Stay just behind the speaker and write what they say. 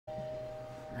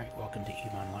Welcome to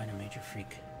EVE Online, a Major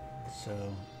Freak. So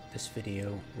this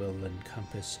video will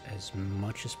encompass as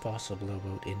much as possible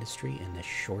about industry in the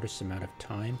shortest amount of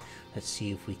time. Let's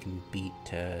see if we can beat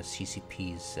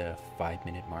CCP's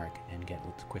 5-minute mark and get a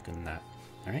little quicker than that.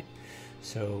 Alright,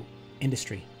 so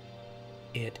industry.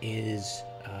 It is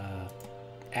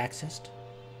accessed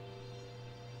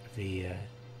via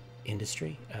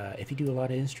industry. If you do a lot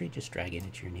of industry, just drag it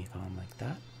into your Nikon like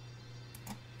that.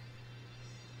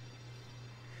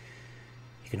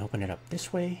 You can open it up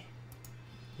this way.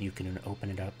 You can open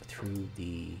it up through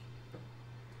the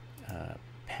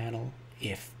panel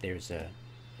if there's a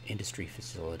industry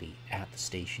facility at the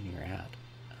station you're at,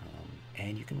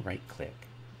 and you can right click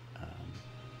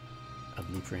a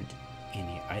blueprint in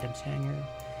the items hanger.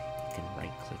 You can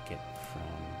right click it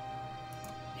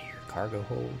from your cargo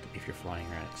hold if you're flying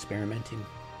around experimenting.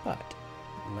 But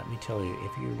let me tell you,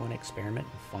 if you want to experiment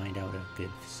and find out a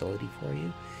good facility for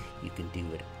you, you can do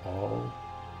it all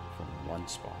from one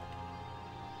spot.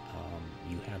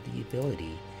 You have the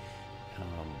ability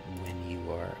when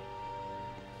you are,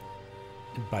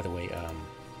 by the way,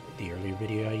 the earlier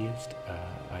video I used,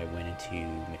 I went into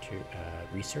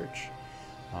research,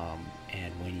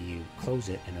 and when you close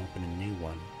it and open a new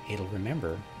one, it'll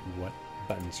remember what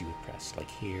buttons you would press,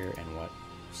 like here, and what,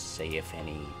 say, if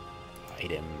any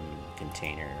item,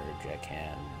 container, jet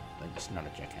can, it's not a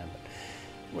jet can, but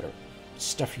whatever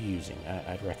stuff you're using.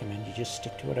 I'd recommend you just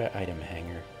stick to an item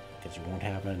hanger, because you won't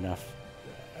have enough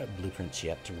blueprints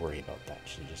yet to worry about that.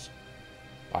 So just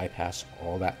bypass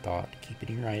all that thought, keep it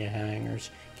in your item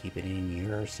hangers, keep it in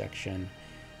your section.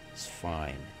 It's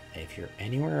fine. If you're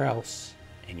anywhere else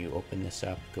and you open this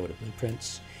up, go to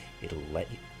blueprints, it'll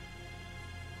let you,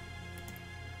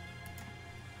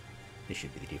 this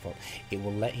should be the default, it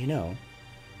will let you know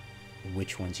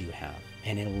which ones you have,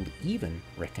 and it'll even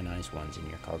recognize ones in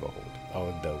your cargo hold,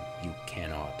 although you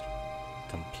cannot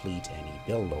complete any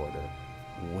build order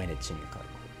when it's in your cargo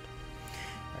hold.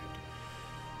 Right.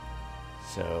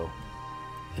 So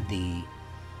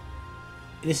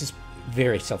this is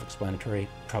very self-explanatory,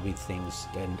 probably things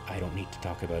that I don't need to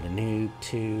talk about a noob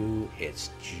to. It's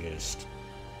just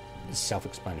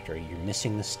self-explanatory. You're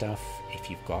missing the stuff if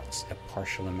you've got a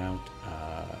partial amount.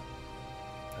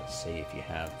 Let's say if you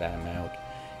have that amount,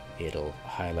 it'll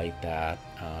highlight that.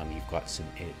 You've got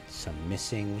some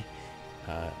missing.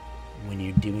 When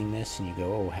you're doing this and you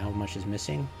go, oh, how much is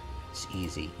missing? It's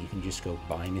easy. You can just go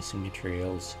buy missing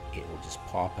materials. It will just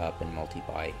pop up and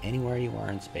multi-buy anywhere you are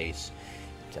in space.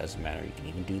 It doesn't matter. You can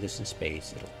even do this in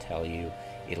space. It'll tell you.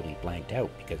 It'll be blanked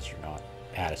out because you're not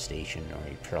at a station, or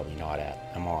you're probably not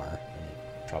at amarr, and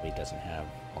it probably doesn't have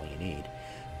all you need.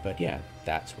 But yeah,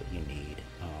 that's what you need.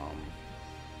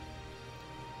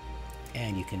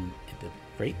 And you can, the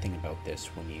great thing about this,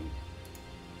 when you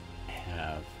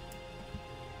have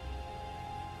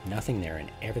nothing there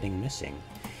and everything missing,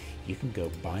 you can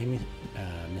go buy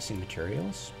missing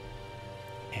materials,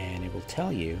 and it will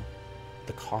tell you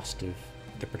the cost of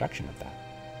the production of that.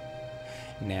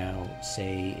 Now,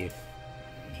 say if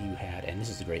you had, and this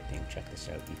is a great thing, check this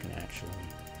out, you can actually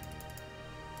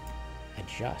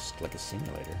adjust, like a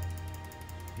simulator,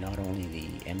 not only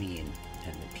the ME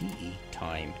and the PE,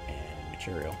 time and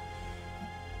material,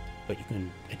 but you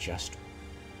can adjust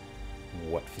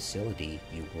what facility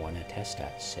you want to test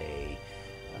at. Say,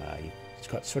 it's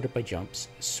got sorted by jumps,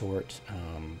 sort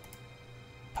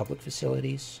public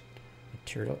facilities,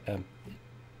 material.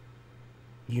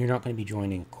 You're not going to be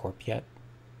joining a corp yet.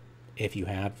 If you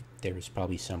have, there's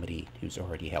probably somebody who's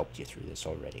already helped you through this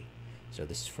already. So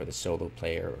this is for the solo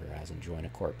player or hasn't joined a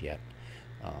corp yet.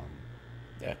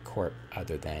 A corp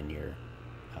other than your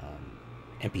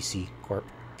NPC corp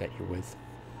that you're with,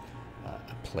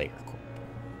 a player corp.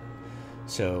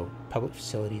 So public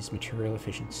facilities, material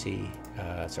efficiency,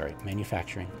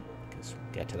 manufacturing, because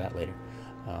we'll get to that later,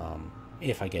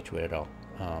 if I get to it at all.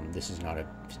 This is not a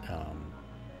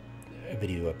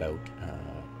video about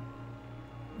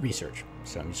research,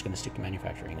 so I'm just going to stick to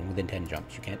manufacturing, and within 10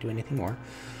 jumps you can't do anything more.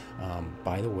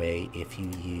 By the way, if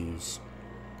you use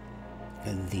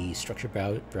the structure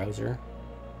browser,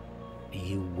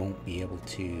 you won't be able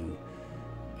to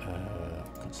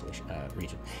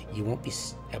region. You won't be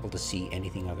able to see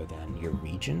anything other than your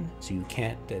region. So you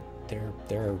can't.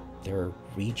 There are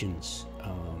regions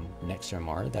next to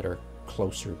amarr that are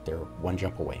closer. They're one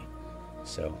jump away.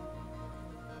 So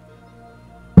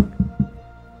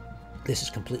this is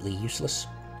completely useless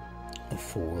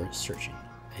for searching.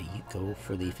 You go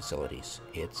for the facilities.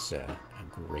 It's a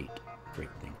great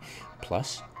thing.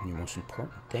 Plus, your most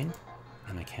important thing,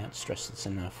 and I can't stress this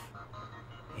enough,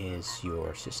 is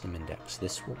your system index.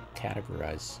 This will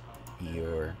categorize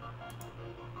your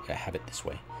have it this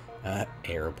way.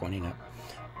 arrow pointing up.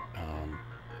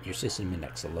 Your system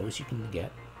index, the lowest you can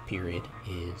get, period,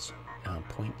 is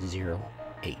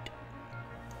 0.08.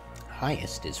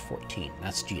 Highest is 14.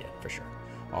 That's jita for sure,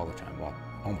 all the time. Well,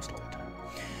 almost all the time.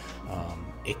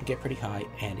 It can get pretty high,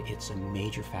 and it's a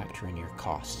major factor in your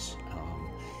costs.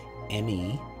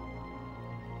 ME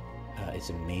is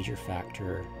a major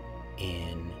factor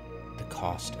in the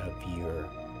cost of your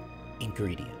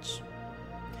ingredients.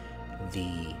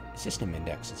 The system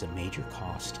index is a major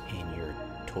cost in your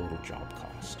total job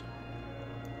cost.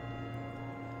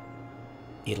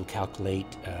 It'll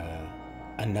calculate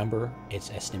a number.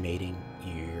 It's estimating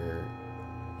your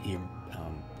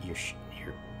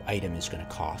item is going to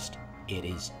cost. It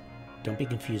is. Don't be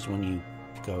confused when you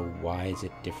go, why is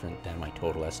it different than my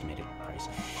total estimated price?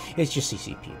 It's just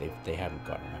CCP. They haven't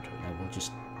gotten around to it. I will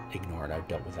just ignore it. I've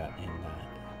dealt with that in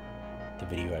the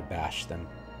video I bashed them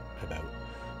about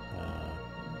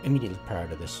immediately prior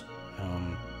to this.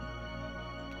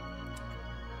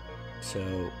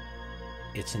 So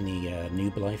it's in the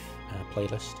Noob Life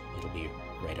playlist. It'll be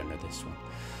right under this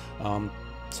one.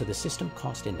 So the system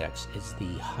cost index is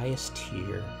the highest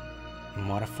tier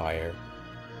modifier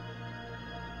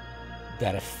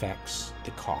that affects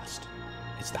the cost.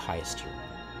 It's the highest tier.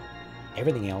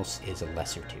 Everything else is a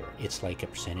lesser tier. It's like a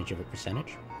percentage of a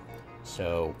percentage.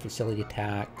 So facility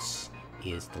tax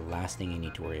is the last thing you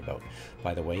need to worry about.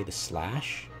 By the way, the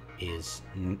slash is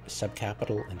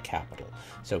subcapital and capital.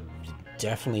 So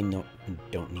definitely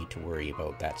don't need to worry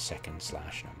about that second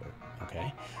slash number.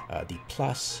 Okay. The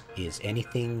plus is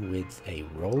anything with a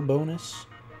roll bonus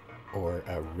or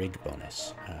a rig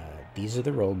bonus. These are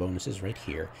the roll bonuses right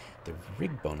here. The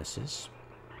rig bonuses,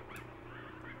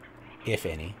 if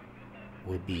any,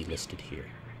 would be listed here.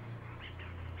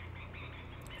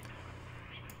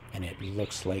 And it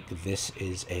looks like this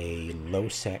is a low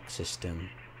sec system,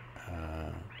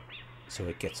 so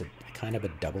it gets a kind of a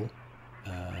double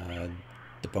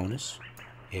the bonus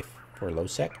if for low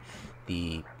sec.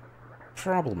 The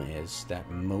problem is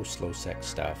that most low sec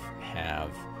stuff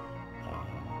have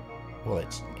well,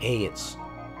 it's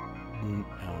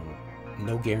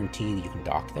no guarantee that you can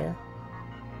dock there.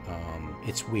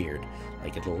 It's weird.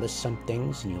 Like, it'll list some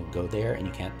things and you'll go there and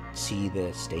you can't see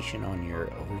the station on your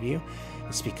overview.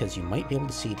 It's because you might be able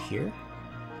to see it here,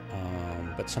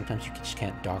 but sometimes you just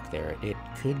can't dock there. It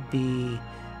could be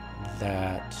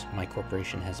that my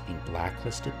corporation has been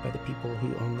blacklisted by the people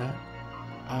who own that.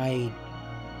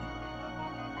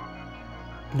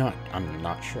 I'm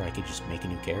not sure. I could just make a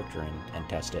new character and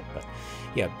test it, but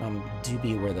yeah, do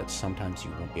be aware that sometimes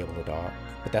you won't be able to dock,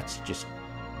 but that's just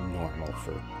normal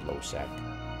for low sec,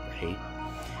 right?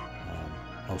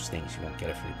 Most things you won't get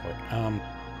a free port.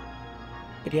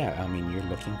 But yeah, I mean, you're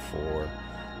looking for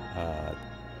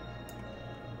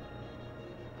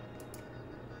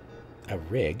a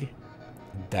rig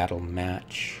that'll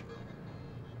match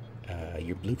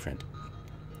your blueprint,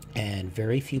 and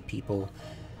very few people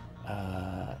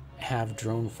have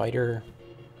drone fighter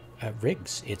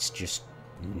rigs. It's just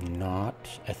not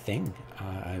a thing.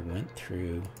 I went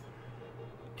through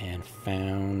and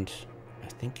found, I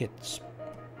think it's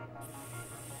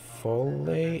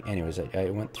Foley. Anyways,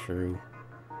 I went through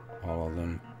all of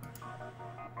them.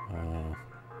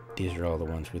 These are all the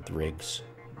ones with rigs,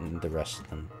 and the rest of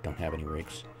them don't have any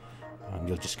rigs.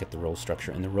 You'll just get the roll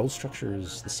structure, and the roll structure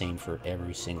is the same for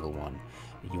every single one.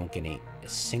 You won't get a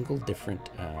single different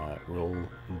roll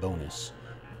bonus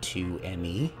to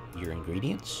ME, your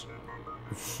ingredients,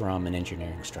 from an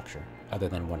engineering structure, other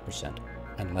than 1%,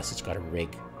 unless it's got a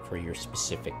rig for your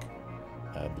specific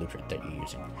blueprint that you're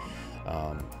using.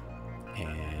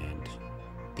 And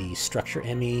the structure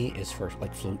ME is for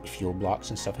like fuel blocks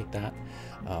and stuff like that.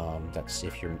 That's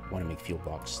if you want to make fuel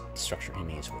blocks, structure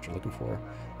ME is what you're looking for.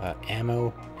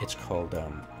 Ammo, it's called,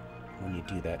 when you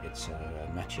do that, it's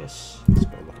matches. Let's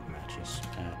go look at matches.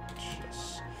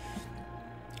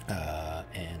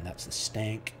 And that's the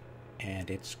stank, and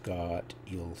it's got,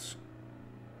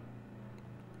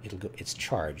 it's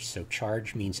charged. So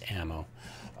charge means ammo.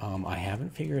 I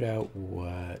haven't figured out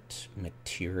what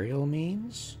material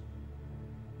means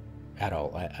at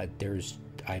all.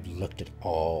 I've looked at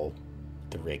all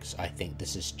the rigs. I think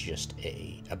this is just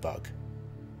a bug.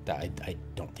 That I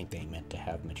don't think they meant to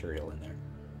have material in there.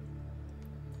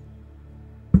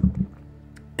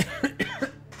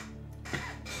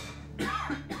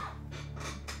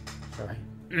 Sorry.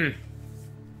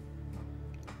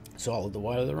 Swallowed the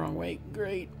water the wrong way.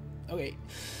 Great. Okay.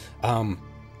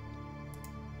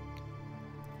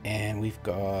 And we've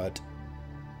got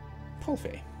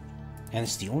Pulfe. And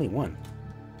it's the only one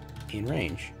in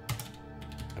range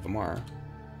of amarr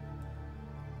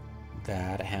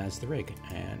that has the rig,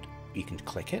 and you can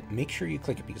click it. Make sure you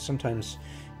click it, because sometimes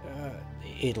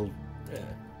it'll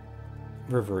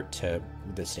revert to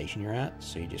the station you're at,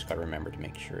 so you just got to remember to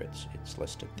make sure it's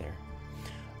listed there.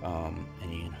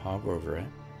 And you can hover over it,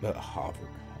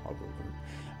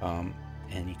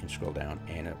 and you can scroll down,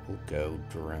 and it will go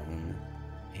drone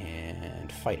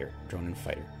and fighter.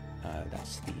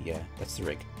 That's the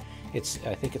rig. I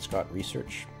think it's got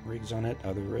research rigs on it,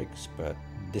 other rigs, but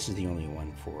this is the only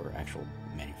one for actual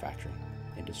manufacturing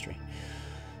industry.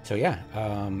 So yeah,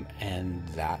 and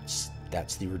that's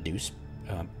the reduced.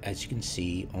 As you can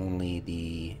see, only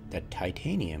the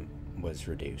titanium was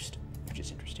reduced, which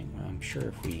is interesting. I'm sure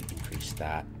if we increase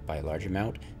that by a large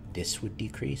amount, this would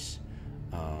decrease.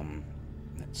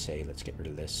 Let's get rid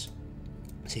of this.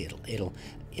 See, it'll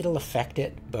affect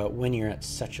it, but when you're at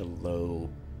such a low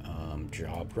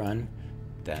job run,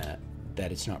 that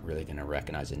it's not really going to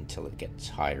recognize it until it gets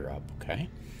higher up. Okay,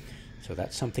 so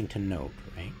that's something to note,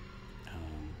 right?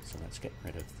 So let's get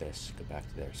rid of this, go back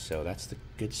to there. So that's the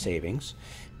good savings,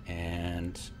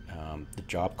 and the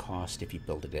job cost if you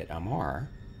build it at amarr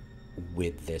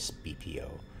with this BPO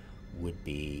would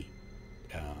be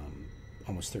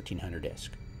almost 1,300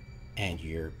 ISK, and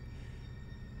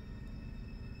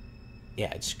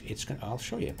it's gonna. I'll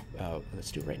show you.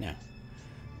 Let's do it right now.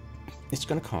 It's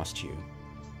going to cost you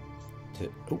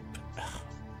to. Give me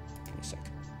a sec.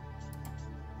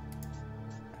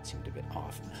 That seemed a bit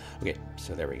off. Okay,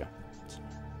 so there we go.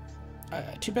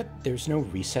 Too bad there's no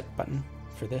reset button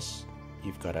for this.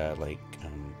 You've got to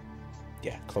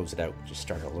close it out, just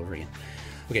start all over again.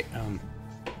 Okay,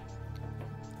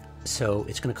 so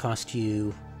it's going to cost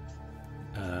you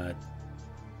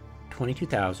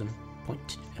 22,000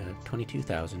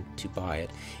 to buy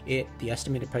it. The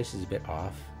estimated price is a bit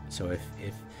off. So if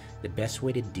the best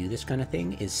way to do this kind of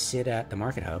thing is sit at the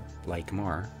market hub like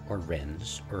amarr or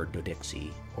Rens or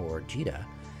Dodixie or Jita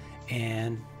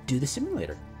and do the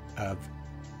simulator of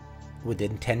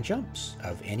within 10 jumps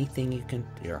of anything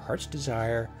your heart's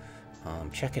desire.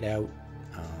 Check it out.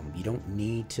 You don't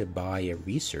need to buy a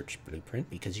research blueprint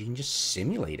because you can just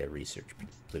simulate a research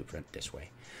blueprint this way.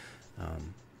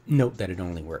 Note that it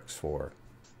only works for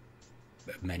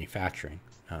manufacturing.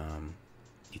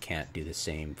 You can't do the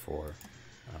same for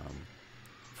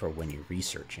when you're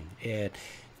researching it.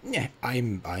 Yeah,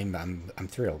 I'm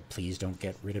thrilled. Please don't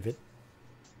get rid of it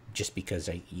just because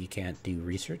you can't do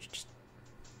research. Just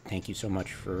thank you so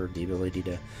much for the ability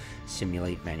to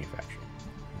simulate manufacturing.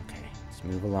 Okay, let's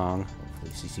move along.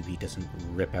 Hopefully CCP doesn't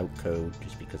rip out code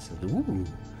just because of the woo.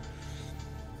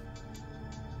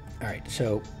 All right,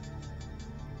 so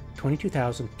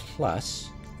 22,000 plus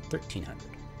 1,300.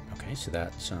 Okay, so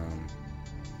that's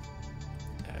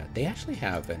they actually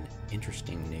have an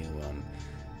interesting new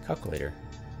calculator.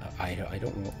 I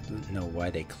don't know why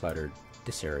they cluttered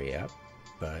this area up,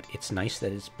 but it's nice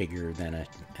that it's bigger than a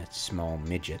small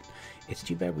midget. It's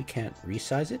too bad we can't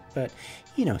resize it, but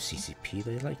you know CCP,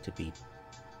 they like to be.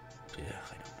 I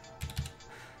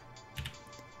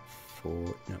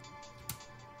don't know.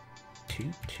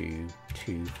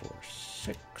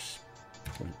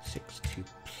 22246.62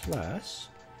 plus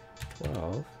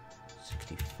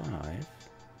 1265.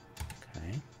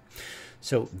 Okay,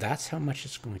 so that's how much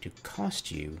it's going to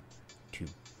cost you to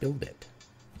build it.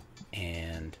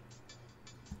 And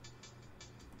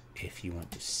if you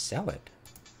want to sell it,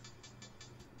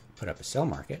 put up a sell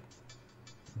market,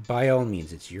 by all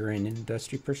means, you're an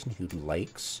industry person who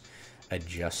likes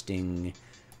adjusting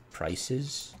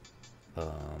prices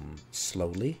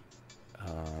slowly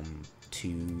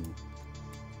to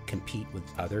compete with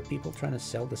other people trying to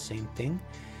sell the same thing.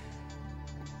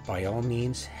 By all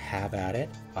means, have at it.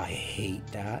 I hate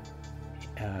that.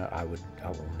 I will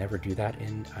never do that.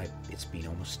 And it's been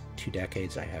almost 2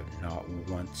 decades. I have not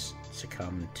once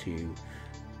succumbed to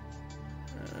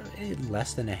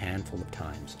less than a handful of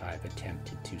times I've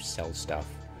attempted to sell stuff,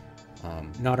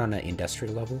 not on an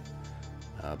industrial level.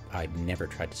 I've never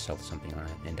tried to sell something on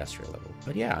an industrial level.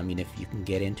 But yeah, I mean, if you can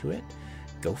get into it,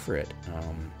 go for it.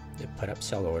 Put up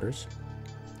sell orders.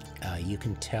 You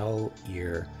can tell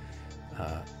your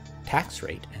tax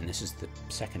rate, and this is the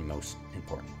second most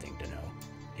important thing to know,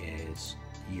 is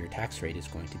your tax rate is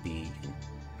going to be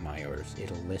my orders.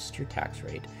 It'll list your tax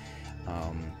rate.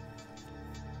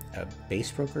 A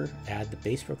base broker, add the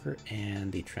base broker and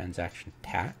the transaction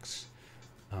tax,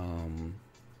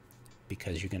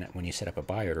 because you're gonna, when you set up a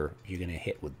buy order, you're gonna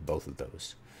hit with both of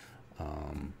those.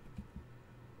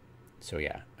 So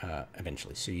yeah,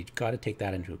 eventually. So you've got to take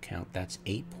that into account. That's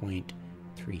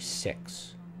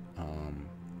 8.36.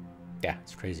 Yeah,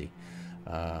 it's crazy.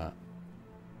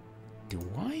 Do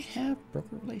I have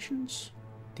broker relations?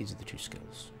 These are the 2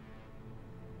 skills.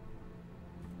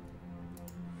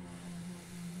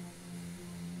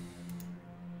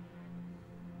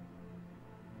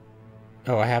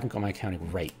 Oh, I haven't got my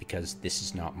accounting right because this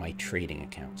is not my trading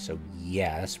account. So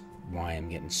yeah, that's why I'm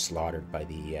getting slaughtered by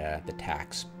the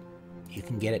tax. You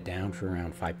can get it down to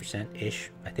around 5%-ish,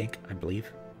 I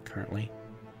believe, currently,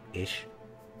 ish.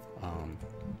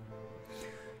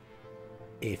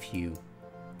 If you,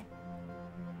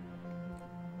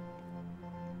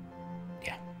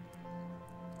 yeah,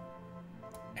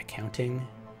 accounting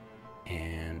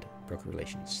and broker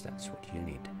relations, that's what you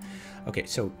need. Okay,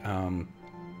 so,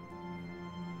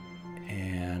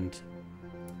 and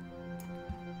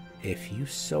if you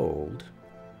sold,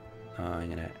 I'm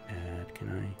gonna add, can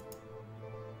I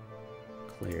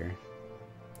clear,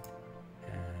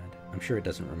 add, I'm sure it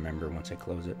doesn't remember once I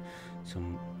close it, so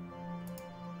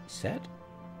set,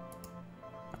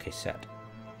 okay, set,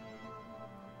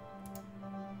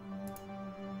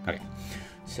 okay,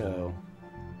 so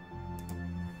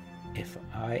if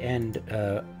I end,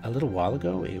 a little while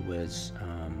ago it was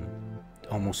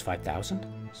almost 5,000,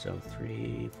 so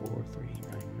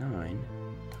 34399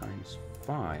 times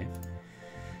 5,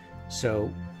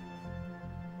 so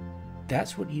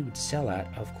that's what you would sell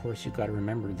at. Of course, you've got to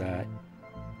remember that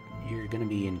you're going to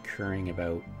be incurring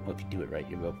about, well, if you do it right,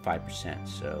 you're about 5%,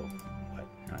 so what,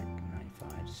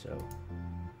 995, so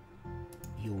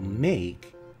you'll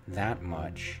make that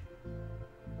much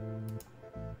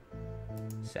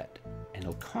set, and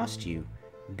it'll cost you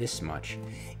this much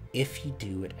if you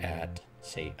do it at,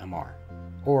 say, amarr,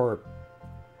 or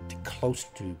close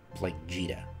to like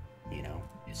jita, you know.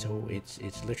 So it's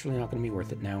literally not going to be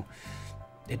worth it. Now,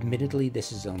 admittedly,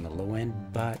 this is on the low end,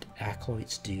 but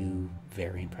acolytes do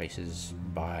vary in prices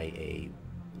by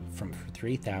from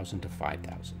 3,000 to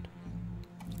 5,000.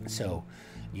 So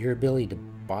your ability to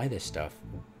buy this stuff,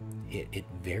 it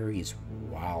varies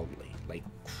wildly, like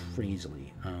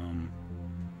crazily.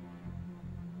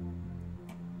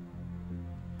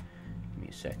 Give me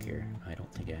a sec here. I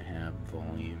don't think I have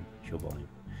volume. Show volume.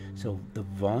 So the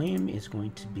volume is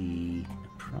going to be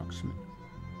approximate.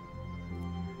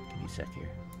 Give me a sec here.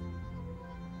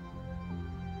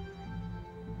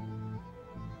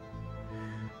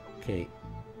 Okay,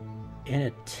 in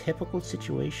a typical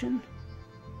situation,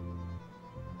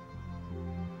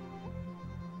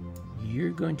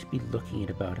 you're going to be looking at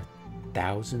about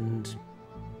 1,000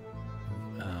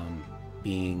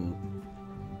 being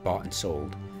bought and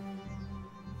sold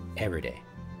every day.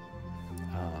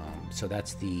 So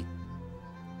that's the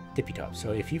tippy top.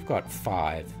 So if you've got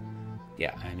 5,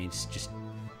 yeah, I mean, it's just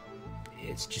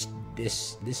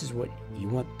this is what you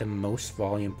want, the most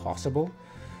volume possible,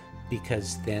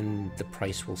 because then the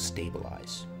price will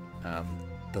stabilize.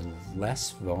 The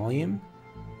less volume,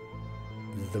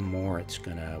 the more it's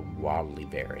gonna wildly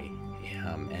vary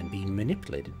and be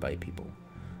manipulated by people,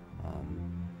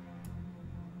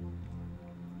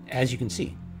 as you can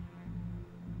see.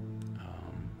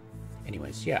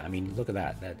 Anyways, yeah, I mean, look at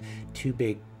that. That 2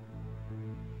 big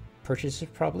purchases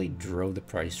probably drove the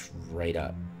price right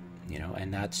up, you know,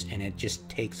 and it just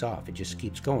takes off. It just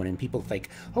keeps going, and people think,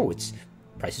 oh, it's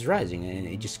price is rising, and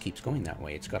it just keeps going that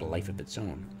way. It's got a life of its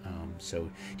own.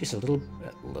 So just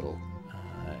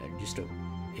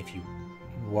if you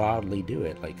wildly do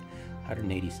it, like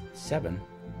 187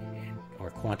 or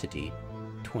quantity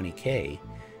 20K,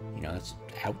 you know, that's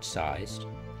outsized,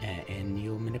 and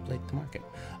you'll manipulate the market.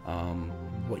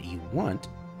 What you want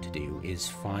to do is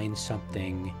find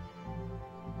something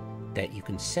that you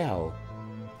can sell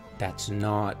that's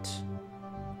not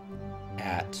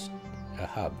at a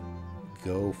hub.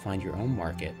 Go find your own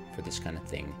market for this kind of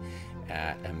thing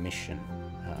at a mission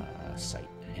site,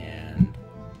 and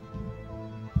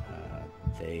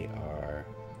they are,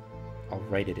 I'll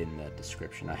write it in the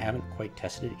description. I haven't quite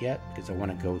tested it yet because I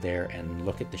want to go there and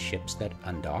look at the ships that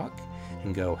undock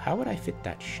and go, how would I fit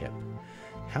that ship?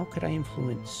 How could I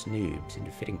influence noobs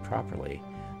into fitting properly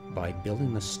by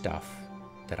building the stuff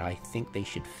that I think they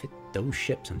should fit those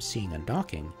ships I'm seeing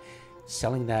undocking,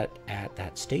 selling that at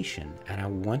that station? And I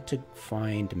want to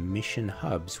find mission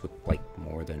hubs with like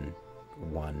more than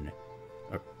one,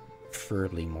 or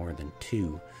preferably more than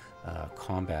 2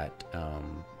 combat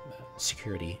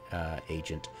security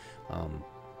agent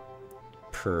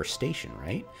per station,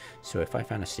 right? So if I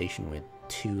found a station with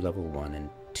 2 level 1 and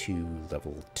 2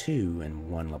 level 2 and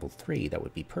 1 level 3, that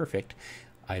would be perfect.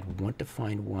 I'd want to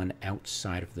find one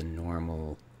outside of the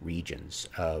normal regions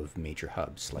of major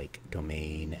hubs like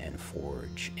Domain and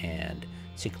Forge and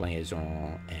Sync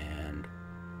Liaison, and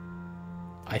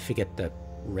I forget the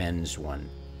Ren's one,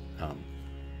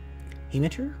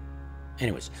 Emitter?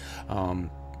 Anyways,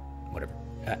 whatever.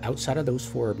 Outside of those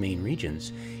 4 main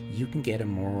regions, you can get a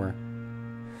more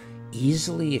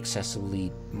easily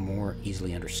accessibly, more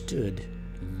easily understood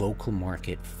local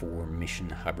market for mission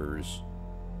hubbers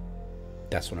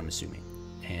That's what I'm assuming.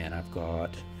 And I've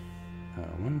got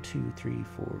 1, 2, 3,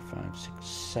 4, 5, 6,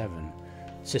 7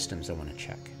 systems I want to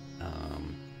check.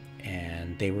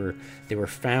 And they were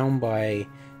found by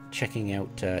checking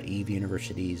out Eve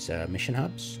University's mission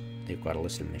hubs. They've got a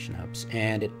list of mission hubs,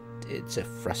 and it's a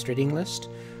frustrating list.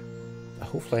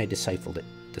 Hopefully I deciphered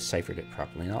it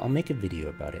properly. And I'll make a video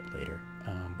about it later,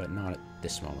 but not at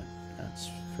this moment. That's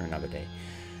for another day.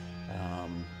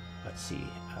 Let's see.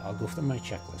 I'll go through my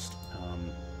checklist.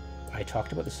 I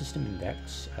talked about the system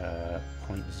index,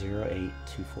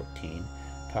 0.08214.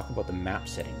 Talk about the map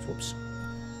settings. Whoops.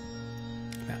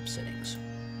 Map settings.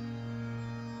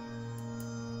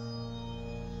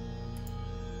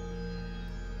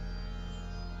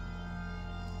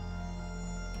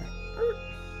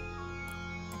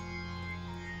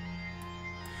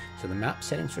 So the map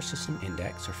settings for system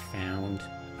index are found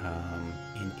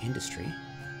in industry.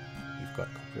 You've got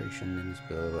corporation and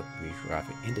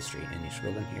geographic industry, and you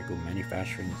scroll down here, go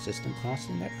manufacturing system cost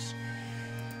index,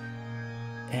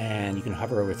 and you can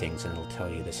hover over things and it'll tell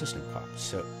you the system cost.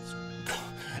 So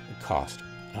cost.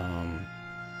 And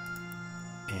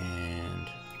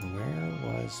where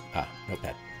was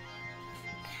notepad.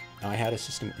 I had a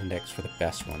system index for the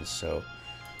best ones, so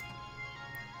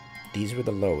these were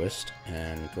the lowest,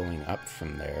 and going up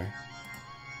from there.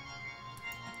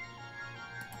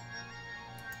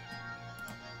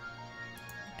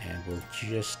 And we'll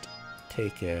just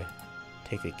take a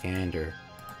gander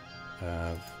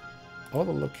of all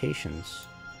the locations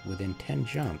within 10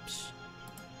 jumps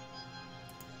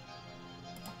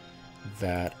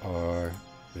that are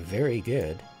very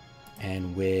good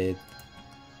and with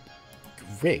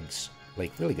rigs,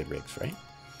 like really good rigs, right?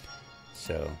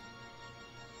 So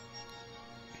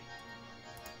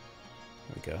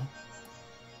there we go.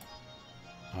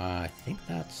 I think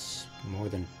that's more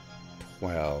than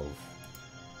 12.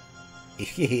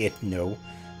 No,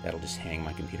 that'll just hang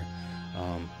my computer.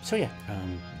 So yeah,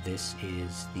 this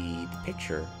is the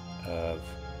picture of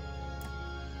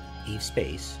Eve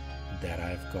Space that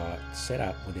I've got set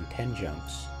up within 10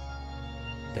 jumps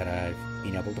that I've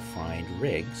been able to find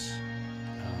rigs.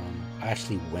 I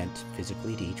actually went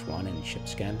physically to each one and ship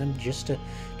scanned them just to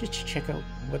check out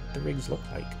what the rigs look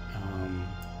like.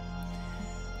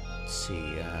 Let's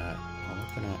see, I'll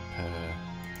open up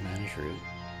manage route,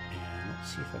 and let's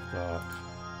see if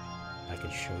I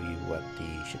can show you what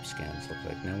the ship scans look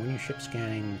like. Now when you're ship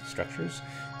scanning structures,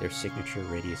 their signature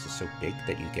radius is so big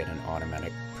that you get an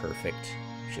automatic perfect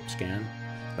ship scan.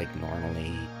 Like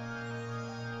normally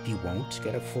you won't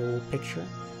get a full picture.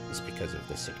 It's because of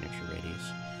the signature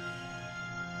radius.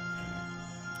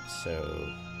 So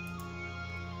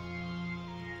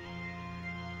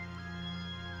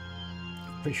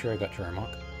pretty sure I got your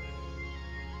mock.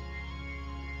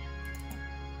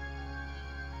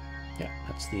 Yeah,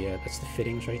 that's the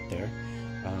fittings right there.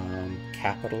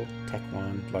 Capital Tech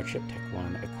 1, large ship Tech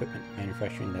 1, equipment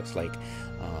manufacturing. That's like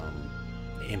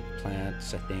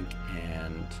implants, I think,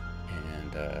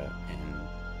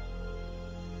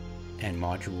 and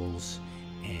modules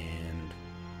and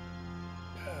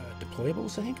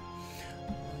deployables, I think.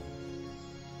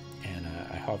 And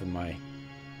I hover my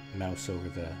mouse over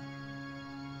the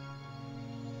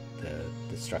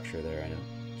structure there, and it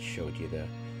showed you the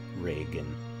rig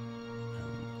and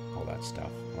all that stuff,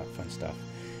 all that fun stuff.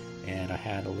 And I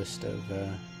had a list of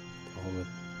all the,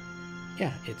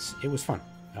 yeah, it was fun.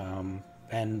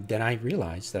 And then I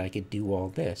realized that I could do all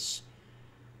this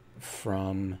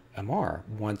from amarr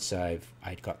once I'd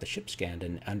got the ship scanned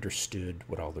and understood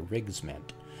what all the rigs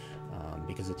meant,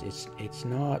 because it's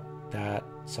not that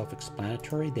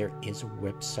self-explanatory. There is a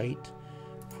website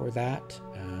for that.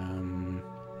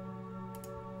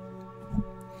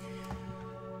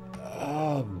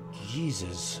 Oh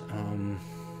Jesus.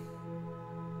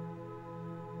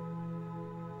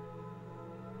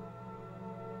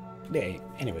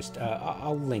 Anyways,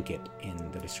 I'll link it in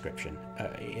the description.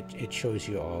 It shows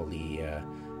you all the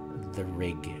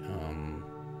rig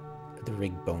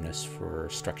bonus for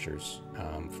structures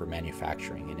for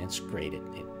manufacturing, and it's great.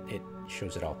 It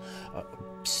shows it all.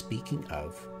 Speaking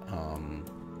of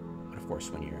course,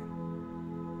 when you're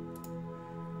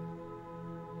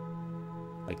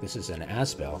like, this is an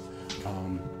Asbel.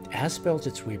 Asbels,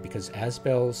 it's weird because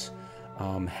Asbels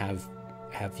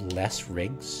have less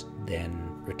rigs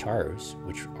than Ritaros,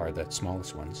 which are the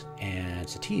smallest ones, and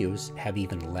Satios have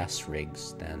even less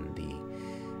rigs than the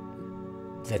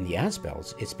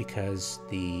Asbels. It's because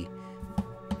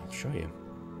I'll show you.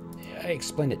 I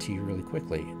explained it to you really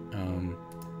quickly.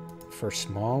 For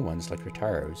small ones like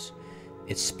Ritaros,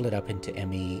 it's split up into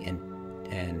ME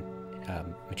and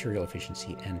material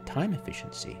efficiency and time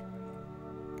efficiency.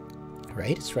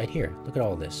 right? It's right here. Look at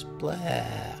all this. Blah.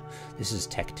 This is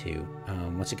Tech 2.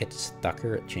 Once it gets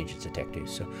stucker, it changes to Tech 2.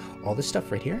 So all this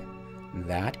stuff right here,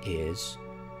 that is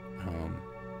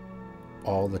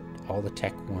all the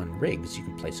Tech 1 rigs you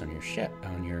can place on your ship,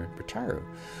 on your Retaru.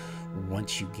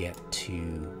 Once you get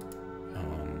to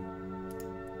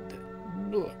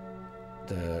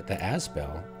the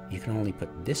Asbel, you can only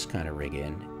put this kind of rig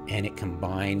in, and it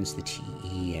combines the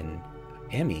TE and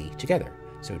ME together.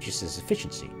 So it just has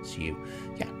efficiency. So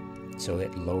so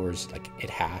it lowers, like, it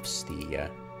halves the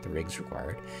rigs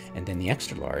required, and then the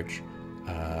extra large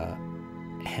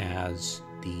has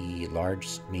the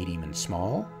large, medium, and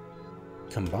small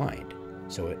combined.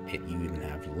 So you even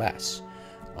have less.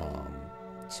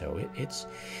 So it's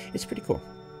pretty cool.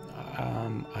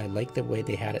 I like the way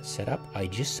they had it set up. I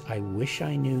wish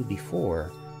I knew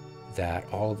before that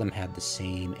all of them had the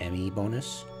same ME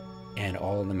bonus, and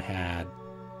all of them had,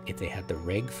 if they had the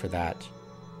rig for that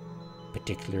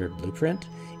particular blueprint,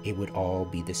 it would all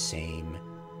be the same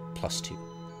 +2.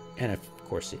 And of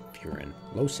course, if you're in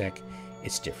low sec,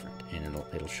 it's different, and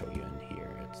it'll show you in here.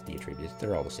 It's the attributes;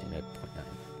 they're all the same at 0.9.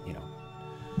 You know.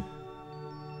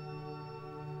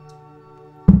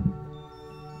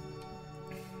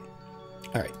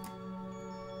 All right,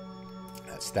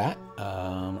 that's that.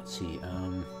 Let's see.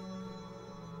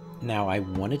 Now I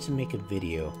wanted to make a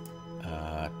video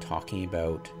talking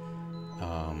about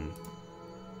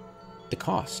the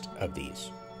cost of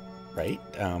these, right?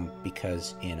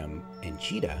 Because in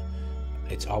jita,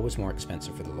 it's always more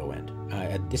expensive for the low end.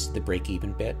 This is the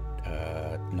break-even bit.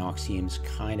 Noxcium's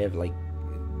kind of like,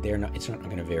 it's not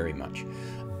going to vary much,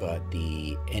 but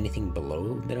anything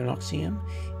below the noxcium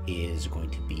is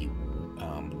going to be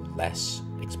less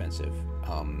expensive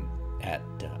at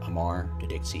Amarr,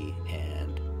 Dodixie,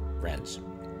 and Ren's.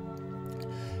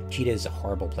 Jita is a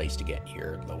horrible place to get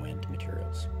your low-end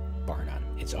materials, bar none.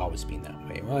 It's always been that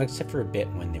way. Well, except for a bit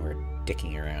when they were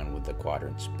dicking around with the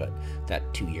quadrants, but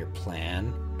that 2-year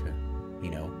plan to,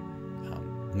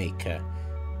 make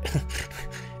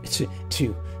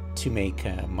to make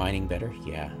mining better,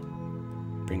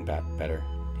 bring back better,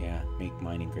 make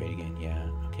mining great again,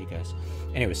 okay, guys.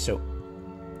 Anyways, so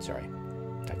sorry,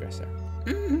 digress there.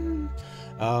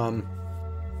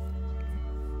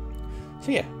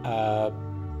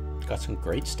 Got some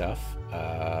great stuff.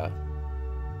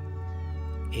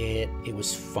 It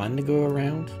was fun to go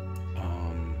around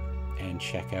and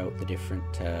check out the different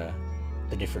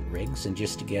rigs, and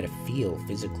just to get a feel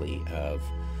physically of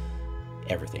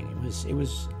everything. It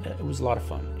was a lot of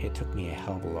fun. It took me a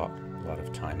hell of a lot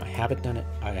of time. I have done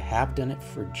it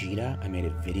for jita. I made a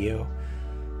video,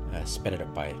 sped it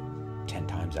up by 10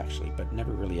 times actually, but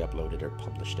never really uploaded or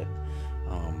published it.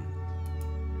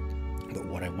 But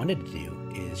what I wanted to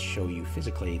do is show you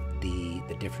physically the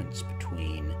difference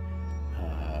between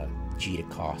jita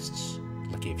costs.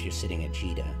 Like if you're sitting at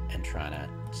jita and trying to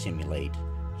simulate,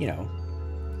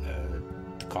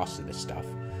 the cost of this stuff,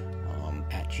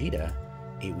 at jita,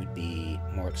 it would be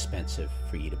more expensive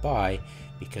for you to buy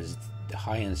because the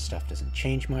high-end stuff doesn't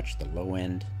change much. The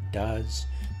low-end does.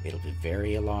 It'll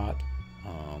vary a lot.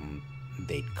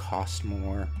 They'd cost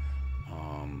more.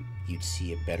 You'd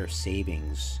see a better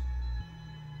savings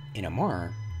in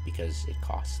amarr because it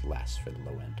costs less for the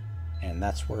low end, and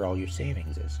that's where all your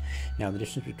savings is. Now the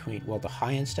difference between, the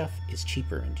high-end stuff is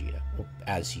cheaper in jita,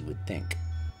 as you would think,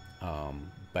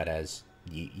 but as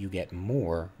you get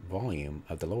more volume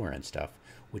of the lower end stuff,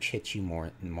 which hits you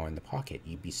more in the pocket.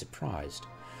 You'd be surprised,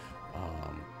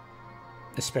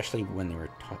 especially when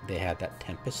they had that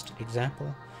Tempest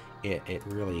example. It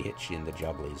really hits you in the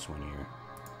jubblies when you're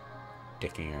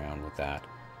dicking around with that.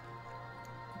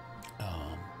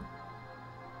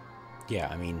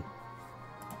 I mean,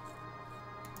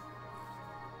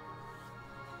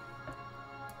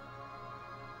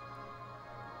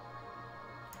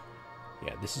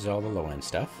 this is all the low-end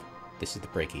stuff. This is the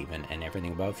break-even, and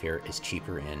everything above here is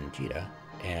cheaper in jita.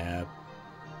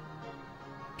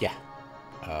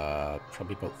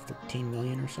 Probably about 13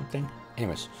 million or something.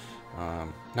 Anyways,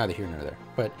 neither here nor there.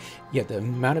 But the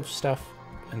amount of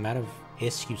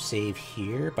ISK you save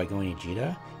here by going to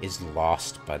jita is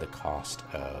lost by the cost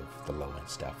of the low-end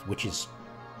stuff, which is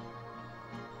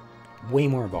way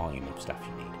more volume of stuff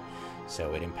you need.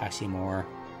 So it impacts you more,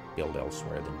 build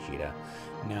elsewhere than jita.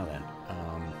 Now then,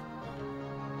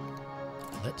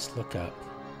 let's look up,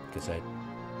 because I'd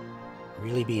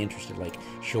really be interested, like,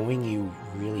 showing you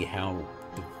really how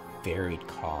the varied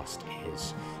cost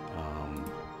is.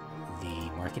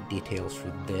 The market details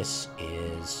for this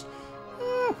is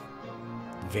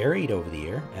varied over the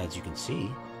year, as you can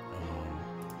see.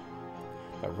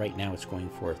 but right now it's going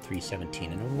for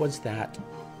 317, and it was that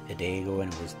a day ago,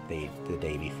 and it was the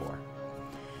day before.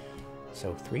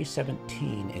 So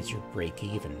 317 is your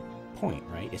break-even point,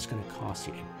 right? It's going to cost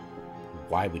you.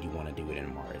 Why would you want to do it in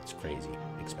amarr? It's crazy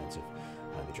expensive.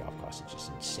 The job cost is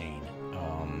just insane.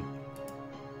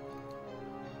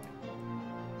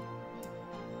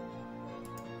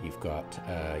 You've got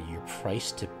your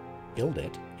price to build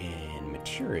it in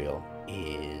material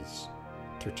is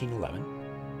 1311.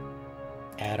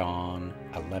 Add on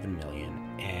 11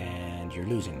 million, and you're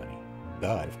losing money.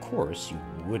 But of course, you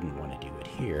wouldn't want to do it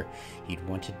here. You'd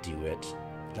want to do it.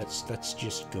 Let's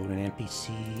just go to an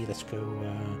NPC. Let's go.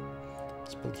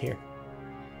 Let's build here.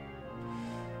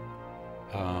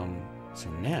 So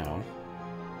now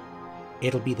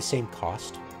it'll be the same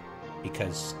cost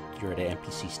because you're at an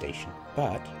NPC station,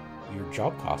 but your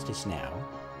job cost is now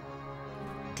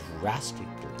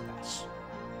drastically less,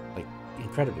 like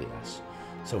incredibly less.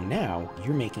 So now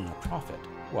you're making a profit.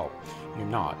 Well, you're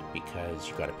not, because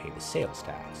you got to pay the sales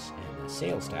tax, and the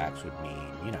sales tax would mean,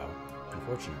 you know,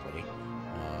 unfortunately,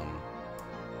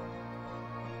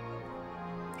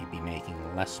 you'd be making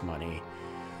less money.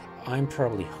 I'm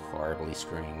probably horribly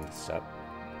screwing this up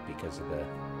because of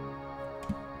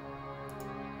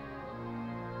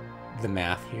the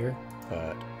math here,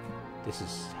 but this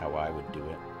is how I would do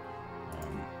it.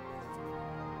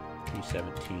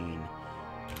 317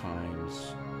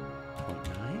 times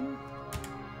 0.9.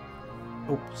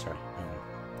 Oh, sorry.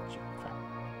 Crap.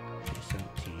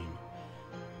 317.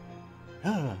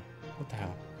 Ah, what the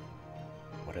hell?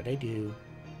 What did I do?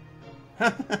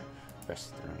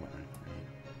 Press the wrong button. Right.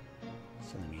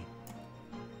 Silly me.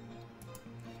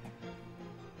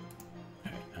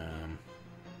 Alright,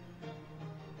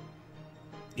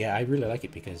 yeah, I really like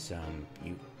it because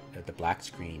the black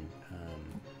screen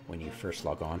when you first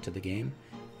log on to the game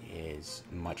is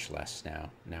much less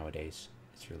nowadays.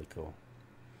 It's really cool.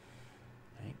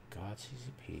 Thank God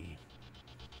CCP.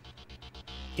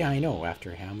 Yeah, I know,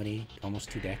 after how many, almost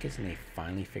 2 decades, and they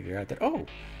finally figure out that, oh,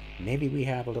 maybe we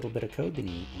have a little bit of code that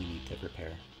we need to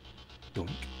repair. Doink.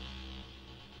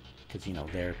 Because, you know,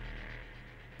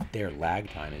 their lag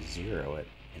time is 0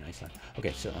 in Iceland.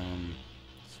 Okay, so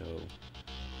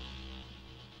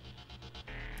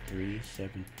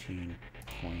 317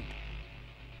 point.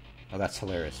 Oh, that's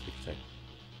hilarious because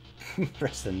I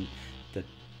pressed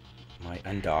my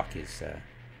undock is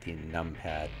the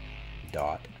numpad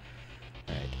dot.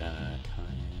 Alright,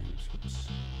 times, whoops,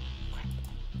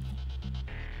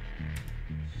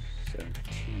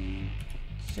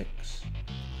 17.6.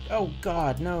 Oh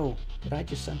God, no! Did I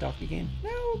just undock the game?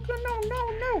 No,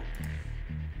 no.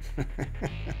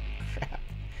 Crap.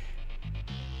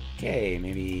 Okay,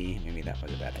 maybe that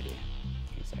was a bad idea.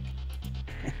 Give me a sec.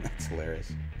 That's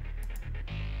hilarious.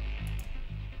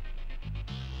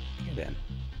 Okay then.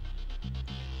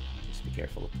 Just be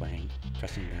careful of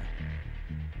pressing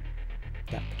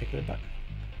that particular button.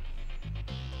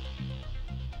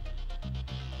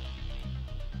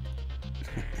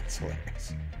 That's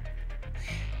hilarious.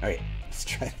 Alright, let's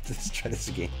try this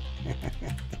again.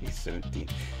 17.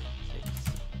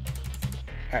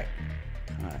 Alright.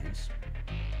 Times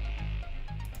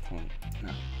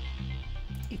 0.9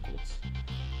 equals.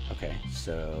 Okay,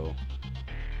 so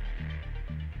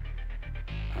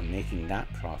I'm making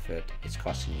that profit. It's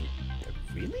costing me.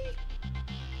 Really?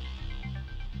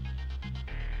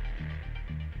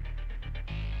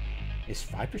 Is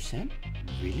 5%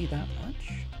 really that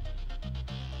much?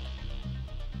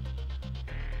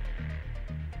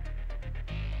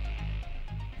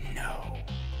 No.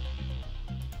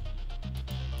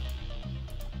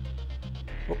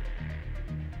 Oh.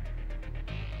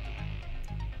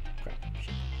 Crap.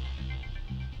 Shit.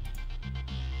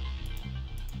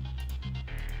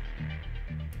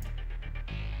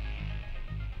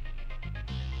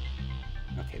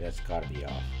 Okay, that's gotta be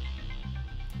off.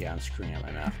 Yeah, I'm screwing up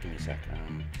my math. Give me a sec.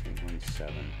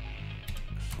 217.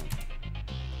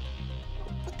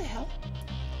 What the hell?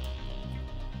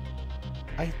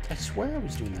 I swear I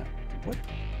was doing that. What?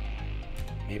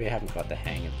 Maybe I haven't got the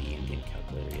hang of the in-game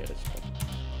calculator yet.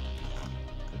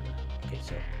 Okay,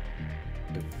 so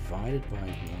divided by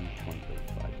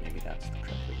 1.05. Maybe that's the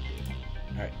correct way to do it.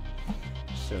 Alright.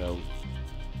 So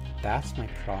that's my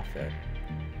profit.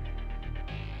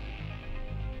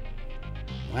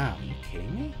 Wow, are you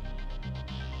kidding me?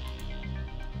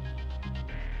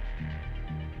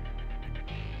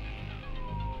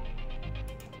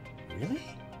 Really?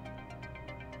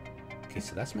 Okay,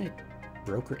 so that's my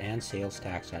broker and sales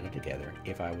tax added together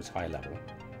if I was high level,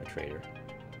 a trader.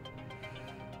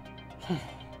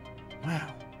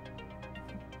 Wow.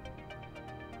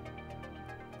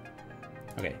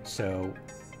 Okay, so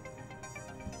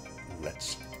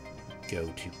let's go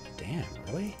to, damn,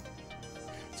 really?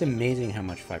 It's amazing how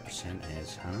much 5%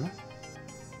 is, huh?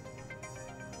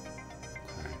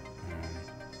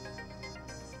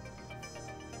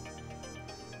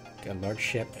 A large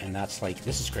ship, and that's like,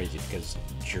 this is crazy because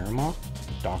Germa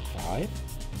Dock 5,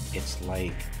 it's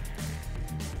like,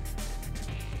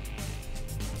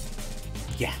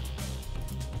 yeah,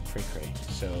 cray cray.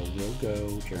 So we'll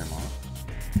go Germa,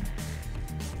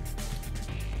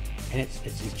 and it's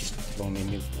just blowing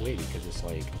me away because it's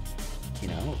like, you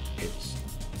know, it's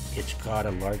got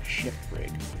a large ship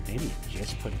rig. Maybe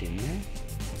just put it in there,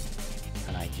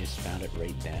 and I just found it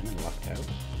right then and lucked out.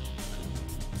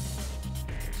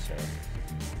 So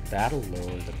that'll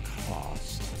lower the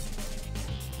cost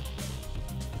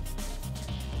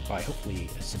by hopefully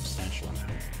a substantial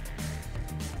amount.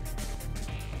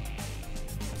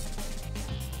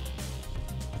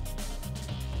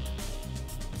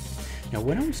 Now,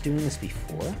 when I was doing this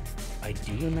before, I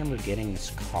do remember getting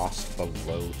this cost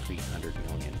below 300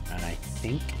 million, and I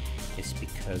think it's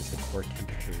because the core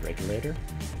temperature regulator,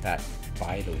 that,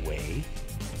 by the way,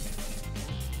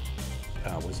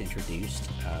 was introduced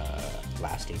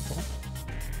last April.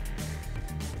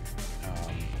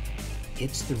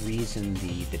 It's the reason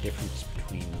the difference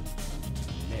between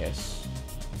this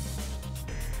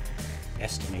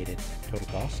estimated total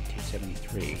cost,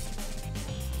 273,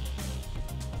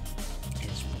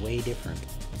 is way different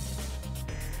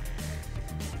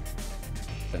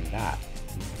than that.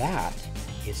 That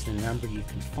is the number you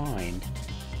can find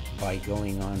by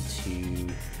going on to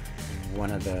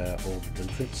one of the old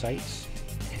blueprint sites,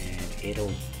 and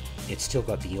it's still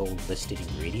got the old listed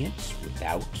ingredients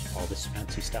without all this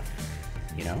fancy stuff,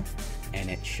 you know, and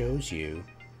it shows you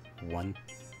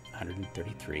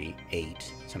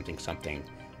 133.8 something something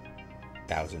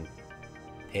thousand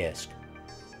ISK.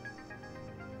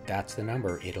 That's the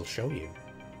number it'll show you.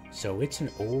 So it's an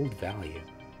old value.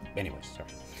 Anyways,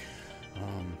 sorry.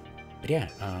 But yeah,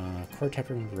 core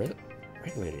temperature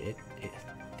regulated. I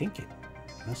think it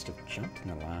must have jumped in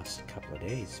the last couple of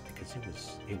days because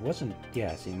it wasn't,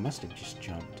 yes, it must have just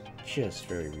jumped just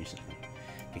very recently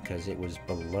because it was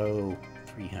below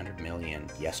 300 million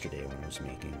yesterday when I was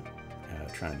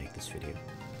trying to make this video.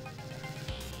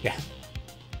 Yeah.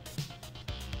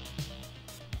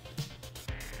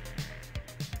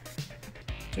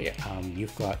 So yeah,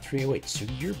 you've got 308, so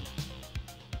you're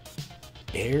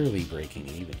barely breaking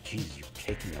even. Jeez, you're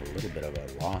taking a little bit of a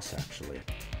loss actually.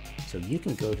 So you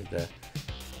can go to the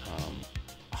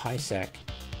high sec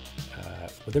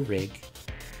with a rig.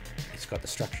 It's got the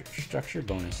structure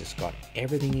bonus. It's got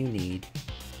everything you need,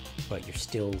 but you're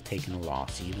still taking a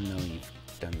loss. Even though you've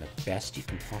done the best you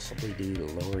can possibly do to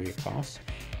lower your costs,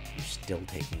 you're still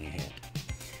taking a hit.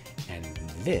 And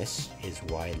this is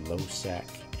why low sec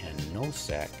and null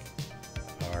sec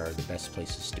are the best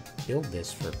places to build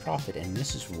this for profit. And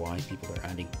this is why people are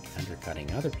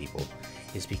undercutting other people,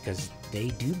 is because they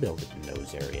do build it in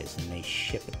those areas and they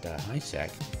ship it to high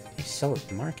sec, they sell it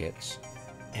to markets,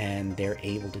 and they're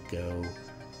able to go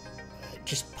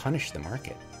just punish the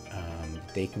market.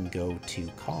 They can go to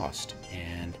cost,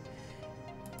 and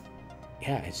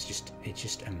yeah, it's just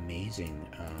amazing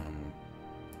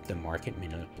the market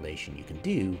manipulation you can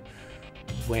do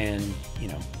when, you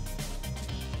know,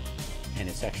 and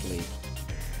it's actually,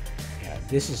 yeah,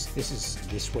 this is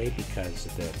this way because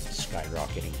of the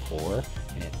skyrocketing core,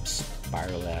 and it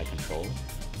spiraled out of control,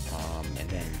 and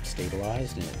then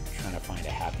stabilized, and it's trying to find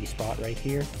a happy spot right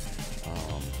here.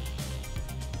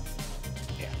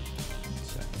 Yeah,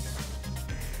 so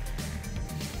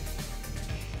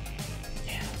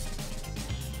yeah,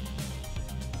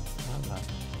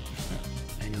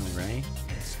 I know, right?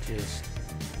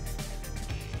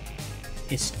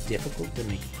 It's difficult to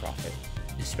make a profit,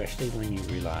 especially when you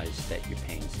realize that you're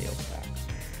paying sales tax.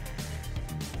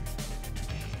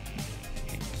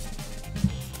 Okay.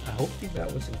 I hope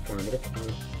that was informative.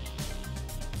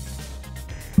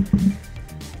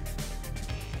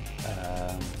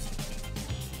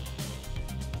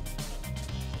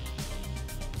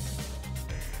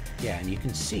 Yeah, and you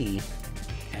can see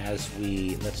as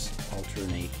let's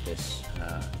alternate this.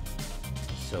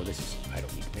 So this is, I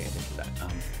don't need to pay attention to that.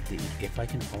 If I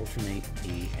can alternate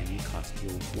the ME cost,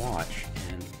 you'll watch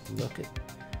and look at,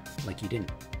 like you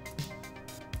didn't,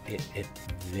 it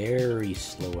very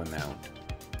slow amount,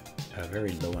 a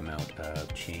very low amount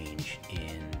of change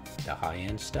in the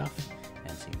high-end stuff,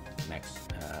 and see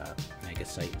mega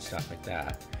site and stuff like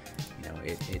that. You know,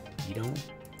 you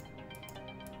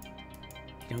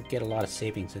don't get a lot of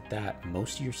savings at that.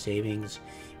 Most of your savings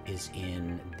is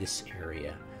in this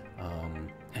area.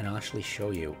 And I'll actually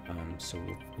show you. So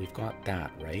we've got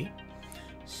that, right?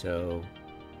 So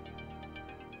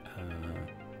how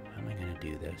am I going to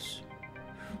do this?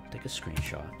 Take a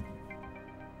screenshot.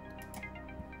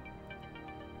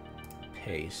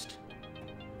 Paste.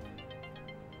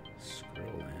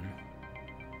 Scroll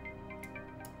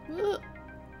in.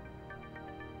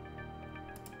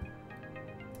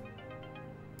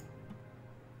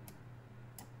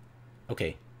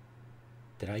 Okay.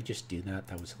 Did I just do that?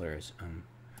 That was hilarious. Give me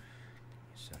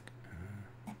a sec.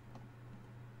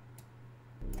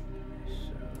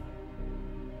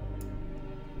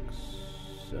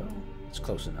 So it's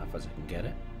close enough as I can get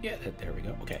it. Yeah, there we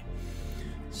go. Okay.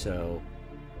 So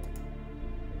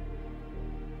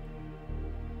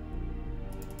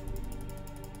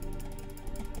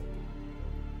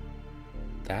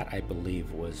that, I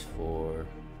believe, was for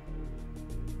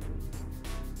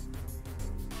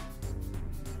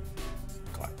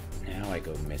God. Now I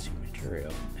go missing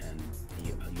material, and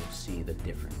you'll see the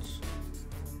difference.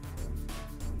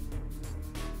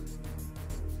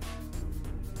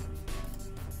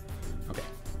 Okay,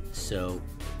 so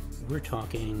we're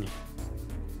talking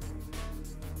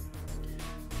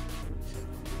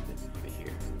over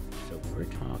here. So we're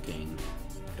talking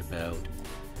about.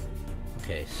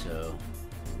 Okay, so.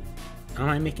 Am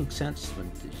I making sense? Let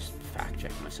me just fact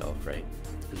check myself, right?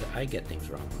 Because I get things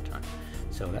wrong all the time.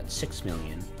 So that's 6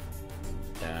 million.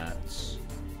 That's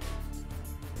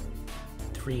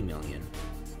 3 million.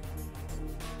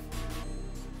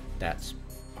 That's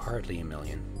hardly a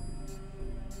million.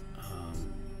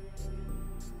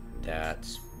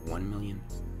 That's 1 million.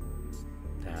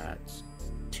 That's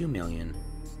 2 million.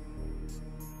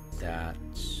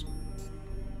 That's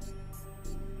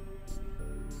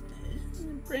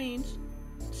brains.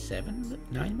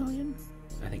 9 million?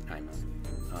 I think 9 million.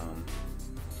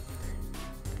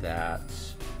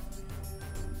 That's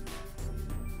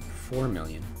 4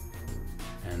 million,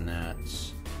 and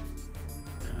that's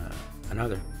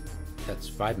that's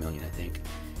 5 million, I think,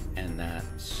 and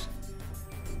that's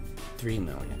 3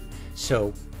 million.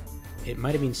 So it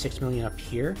might have been 6 million up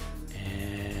here,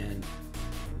 and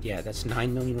yeah, that's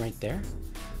 9 million right there.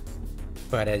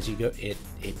 But as you go, it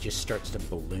just starts to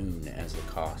balloon as the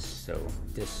cost. So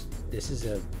this is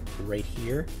a right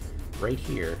here,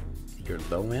 your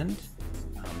low end.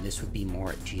 This would be more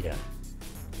at jita.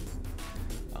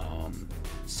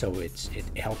 So it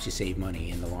helps you save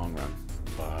money in the long run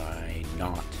by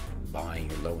not buying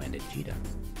your low end at jita.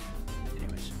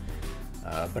 Anyways,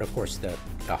 but of course the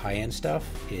high end stuff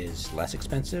is less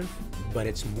expensive, but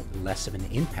it's less of an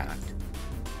impact.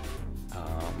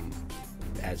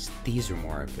 As these are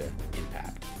more of an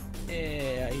impact.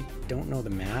 I don't know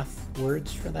the math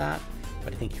words for that,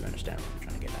 but I think you understand what I'm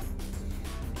trying to get at.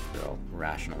 We're all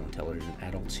rational, intelligent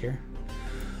adults here.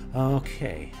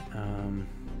 Okay.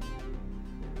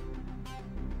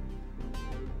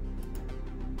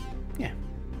 Yeah.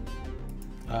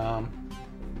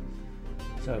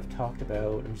 So I've talked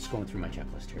about, I'm just going through my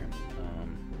checklist here.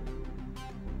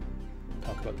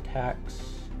 Talk about the tax.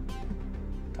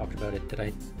 Talked about it.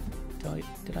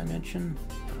 Did I mention?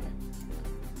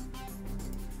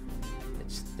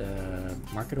 It's the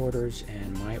market orders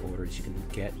and my orders. You can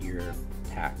get your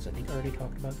tax. I think I already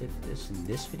talked about this in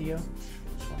this video.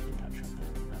 Just wanted to touch on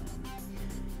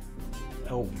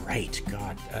that. Oh, right.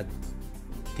 God. I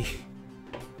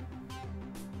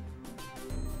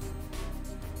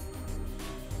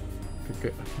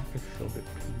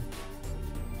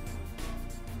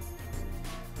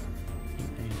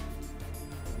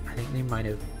think they might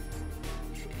have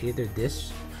either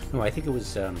this. No, I think it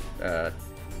was.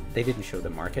 They didn't show the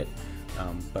market,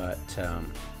 but the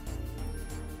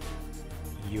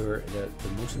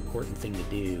most important thing to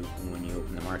do when you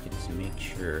open the market is to make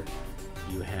sure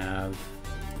you have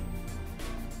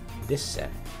this set.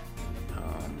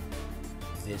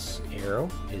 This arrow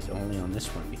is only on this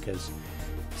one because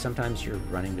sometimes you're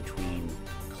running between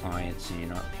clients and you're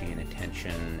not paying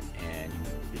attention, and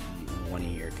one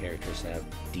of your characters have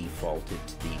defaulted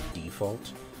to the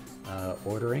default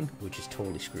ordering, which is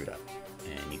totally screwed up,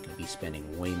 and you can be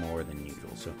spending way more than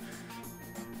usual. So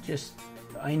just,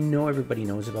 I know everybody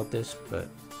knows about this, but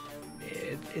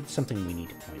it's something we need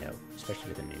to point out, especially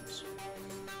with the noobs.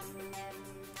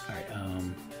 Alright,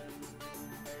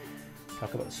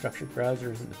 talk about the structured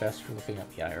browser isn't the best for looking up.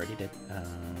 Yeah, I already did.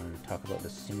 Talk about the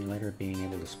simulator being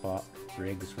able to spot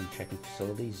rigs when checking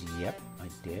facilities. Yep, I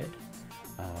did.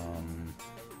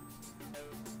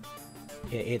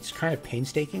 It's kind of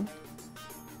painstaking,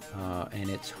 and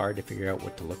it's hard to figure out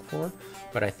what to look for,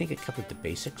 but I think it covered the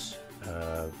basics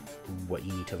of what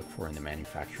you need to look for in the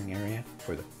manufacturing area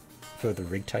for the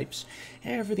rig types.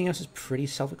 Everything else is pretty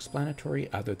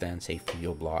self-explanatory, other than, say,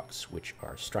 fuel blocks, which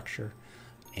are structure,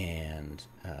 and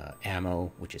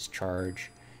ammo, which is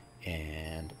charge,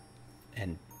 and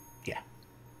yeah.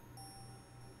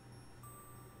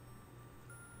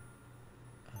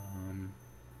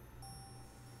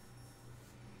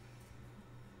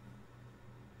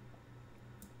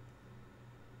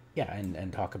 Yeah,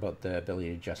 and talk about the ability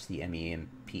to adjust the ME and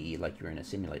PE like you're in a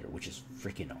simulator, which is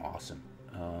freaking awesome.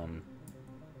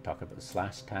 Talk about the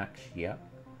slash tax, yep.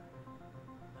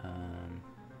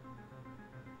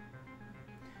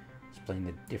 Explain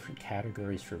the different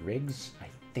categories for rigs. I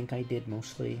think I did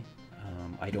mostly.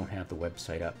 I don't have the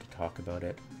website up to talk about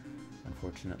it,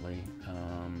 unfortunately.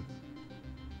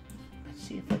 Let's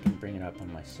see if I can bring it up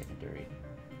on my secondary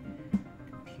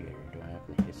computer. Do I have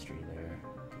the history there?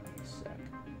 Give me a sec.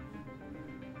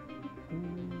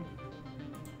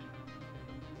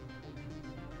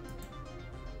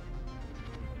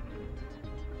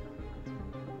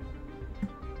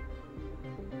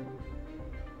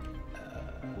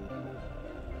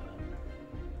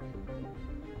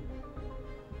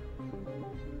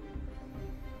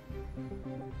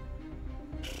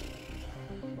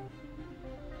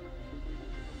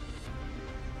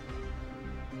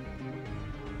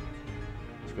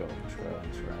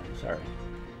 Scrolling, sorry.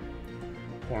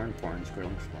 Porn,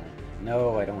 scrolling.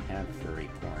 No, I don't have furry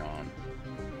porn on.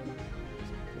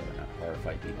 Really not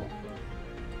horrify people.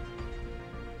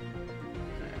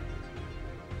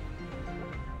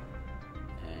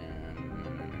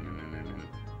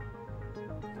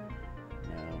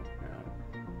 No.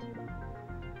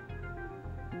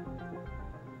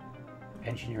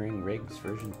 Engineering Rigs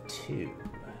version 2.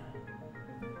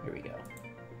 Here we go.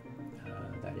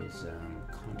 That is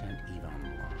Content Eve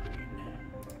Online.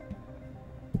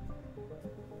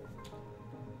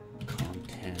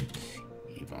 Content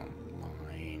Eve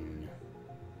Online.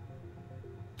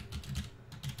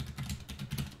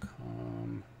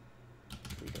 Com.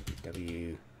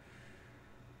 www.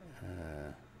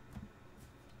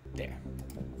 There.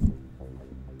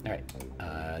 All right.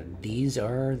 These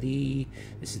are the.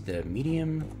 This is the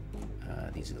medium.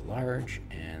 These are the large,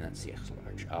 and that's the extra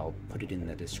large. I'll put it in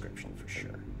the description for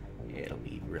sure. It'll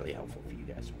be really helpful for you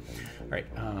guys. All right,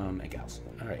 and gals.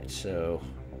 All right, so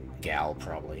gal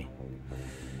probably.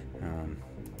 Yeah,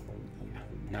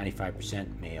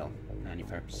 95% male,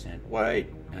 95%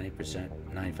 white,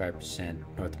 95%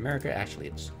 North America. Actually,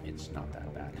 it's not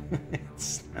that bad.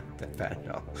 It's not that bad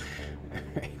at all. All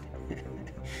right.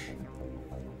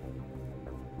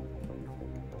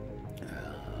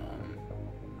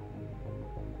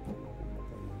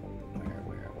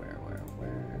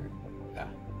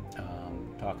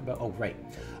 Talk about, oh right,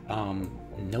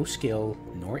 no skill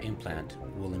nor implant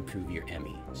will improve your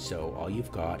ME. So all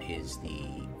you've got is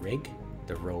the rig,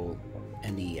 the roll,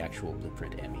 and the actual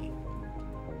blueprint ME.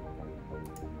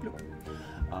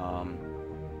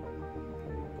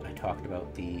 I talked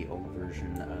about the old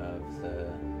version of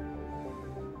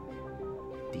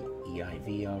the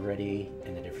EIV already,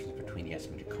 and the difference between the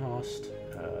estimated cost,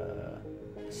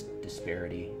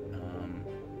 disparity.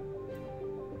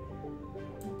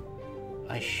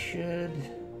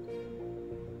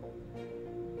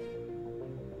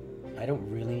 I don't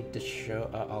really need to show.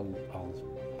 I'll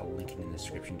link it in the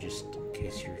description just in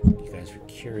case you guys are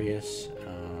curious.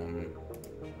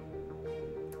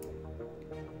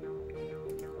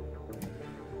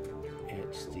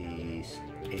 It's the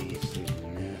significant.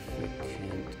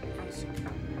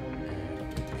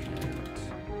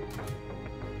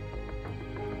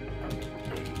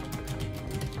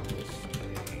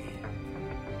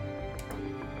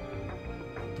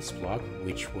 This blog,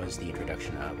 which was the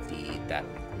introduction of that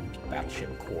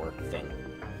battleship core thing,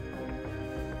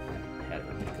 had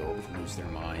everybody go lose their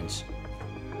minds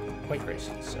quite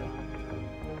gracefully. So,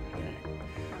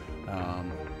 yeah.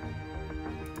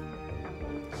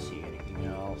 Let's see anything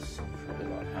else.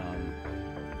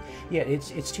 Yeah,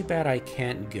 it's too bad I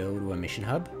can't go to a mission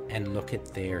hub and look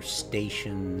at their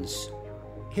station's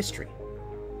history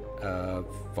of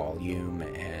volume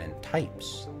and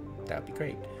types. That'd be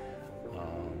great.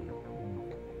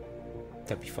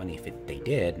 That'd be funny if they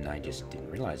did, and I just didn't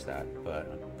realize that, but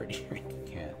I'm pretty sure you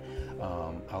can't.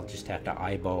 I'll just have to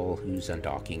eyeball who's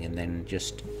undocking and then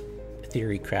just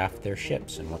theory craft their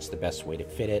ships and what's the best way to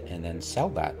fit it, and then sell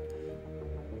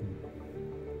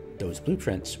those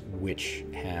blueprints, which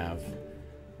have,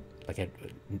 like, I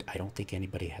don't think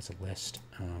anybody has a list.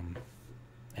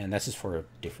 And this is for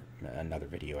another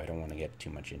video. I don't want to get too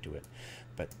much into it,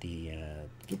 but the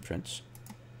blueprints.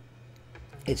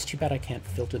 It's too bad I can't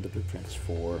filter the blueprints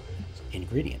for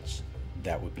ingredients.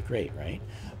 That would be great, right?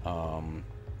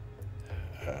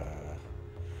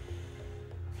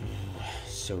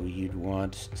 So you'd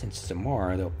want, since it's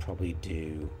amarr, they'll probably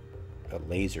do a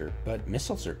laser, but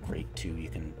missiles are great too. You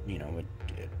can,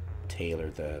 tailor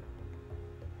the,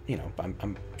 you know,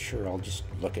 I'm sure I'll just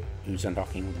look at who's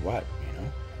undocking with what, you know,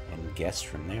 and guess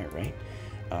from there, right?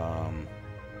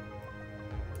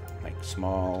 Like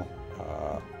small,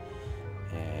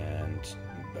 and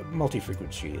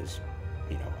multi-frequency is,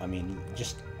 you know, I mean,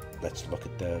 just let's look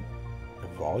at the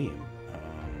volume.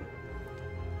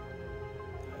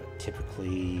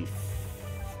 Typically,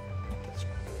 that's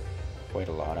quite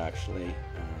a lot actually.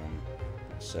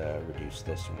 Let's reduce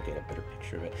this and we'll get a better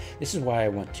picture of it. This is why I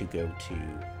want to go to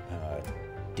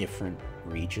different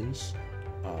regions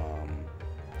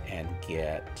and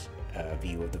get a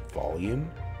view of the volume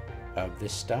of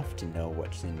this stuff to know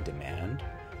what's in demand.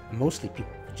 Mostly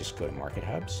people just go to market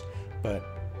hubs, but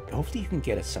hopefully you can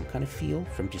get some kind of feel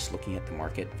from just looking at the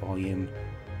market volume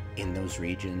in those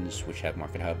regions which have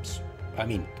market hubs. I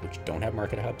mean, which don't have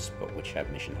market hubs, but which have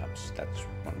mission hubs. That's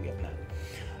what I'm getting at.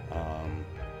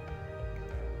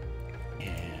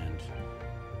 And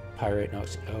pyrite,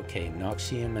 okay,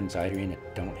 noxcium and zidrine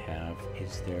don't have.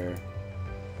 Is there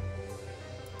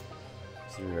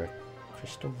a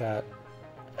crystal that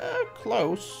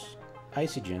close?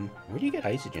 Isogen. Where do you get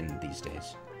isogen these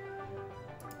days?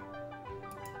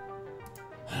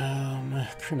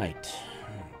 Cronite.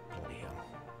 Oh, bloody hell.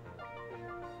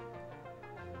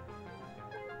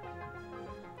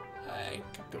 I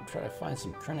could go try to find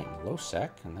some cronite in low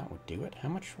sec, and that would do it. How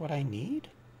much would I need?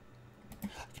 I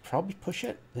could probably push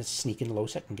it. Let's sneak into low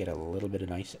sec and get a little bit of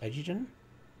nice isogen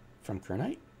from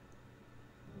cronite.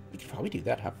 We could probably do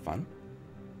that. Have fun.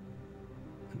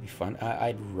 It'd be fun.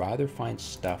 I'd rather find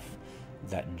stuff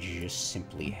that just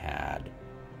simply had,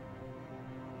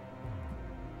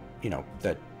 you know,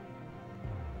 the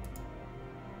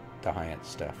high-end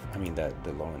stuff. I mean, the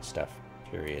low-end stuff,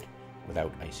 period,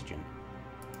 without isogen.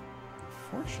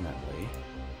 Unfortunately...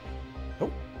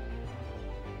 Oh!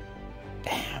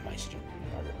 Damn, isogen.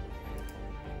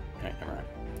 Alright, never mind.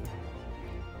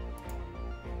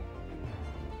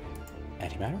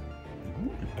 Antimatter?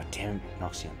 Ooh, but damn,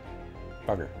 noxcium.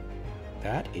 Bugger.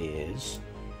 That is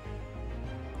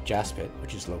Jaspit,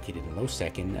 which is located in low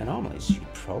sec in anomalies. You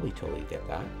could probably totally get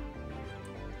that.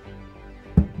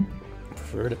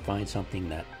 Prefer to find something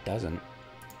that doesn't.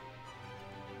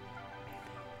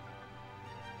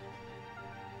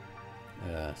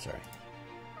 Sorry.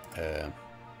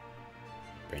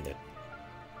 Brain dead.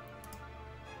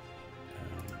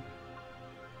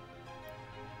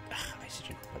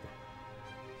 Isogen. Bugger.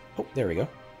 Oh, there we go.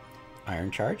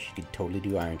 Iron charge. You could totally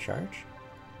do iron charge.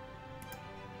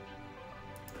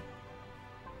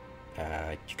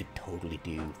 You could totally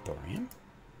do thorium.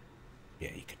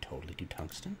 Yeah, you could totally do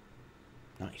tungsten.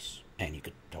 Nice. And you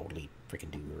could totally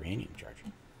freaking do uranium charge.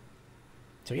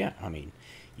 So yeah, I mean,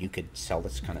 you could sell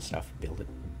this kind of stuff, build it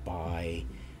by,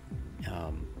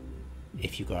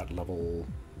 if you got level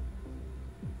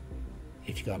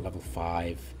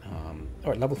 5,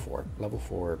 or level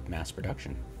 4 mass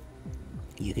production,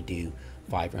 you could do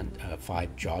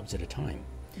 5 jobs at a time.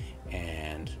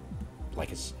 And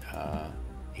like it's,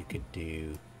 you could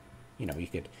do, you know, you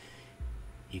could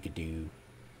do,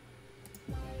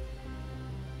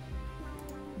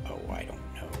 oh, I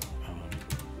don't know,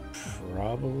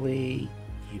 probably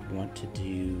you'd want to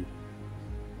do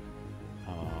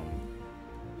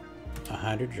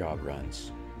 100 job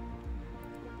runs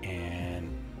and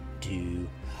do,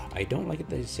 I don't like it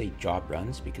that they say job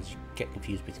runs because you get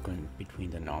confused between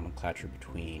the nomenclature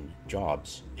between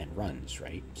jobs and runs,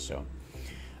 right? So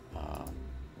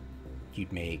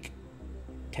you'd make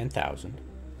 10,000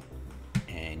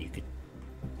 and you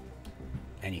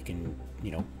can,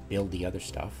 you know, build the other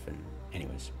stuff, and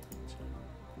anyways, so,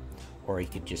 or you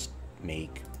could just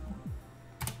make,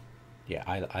 yeah,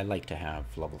 I like to have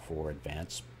level 4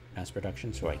 advanced mass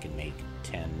production, so I can make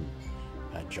 10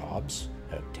 jobs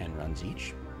of 10 runs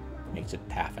each. Makes it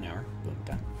half an hour. Boom,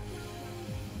 done.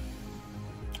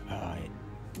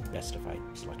 Best if I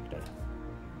selected a,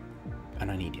 and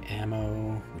I need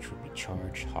ammo, which would be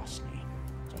charged Hosni.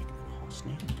 So I can go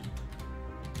Hosni,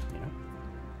 you know,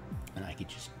 and I could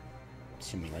just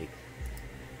simulate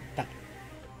that.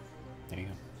 There you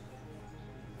go.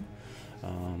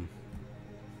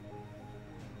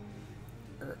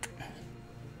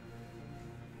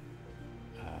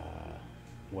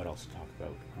 What else to talk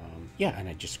about? Yeah, and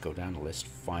I just go down the list,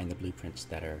 find the blueprints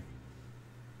that are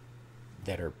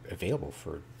available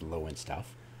for low-end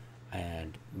stuff,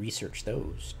 and research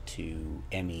those to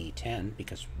ME10,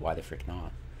 because why the frick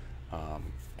not?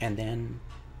 And then,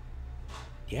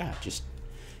 yeah,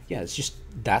 it's just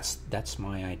that's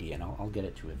my idea, and I'll get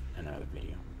it to another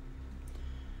video.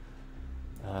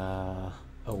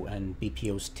 Oh, and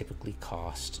BPOs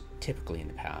typically in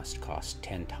the past cost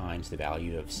 10 times the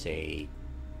value of, say,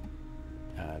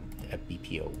 a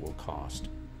BPO will cost.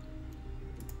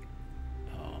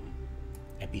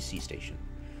 NPC station,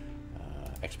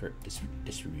 expert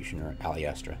distribution, or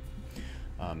Aliastra.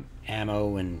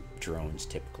 Ammo and drones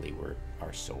typically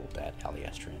are sold at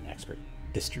Aliastra and expert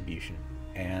distribution,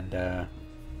 and I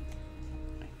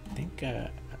think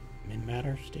Min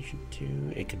Matter Station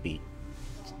 2. It could be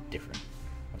different.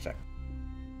 What's that?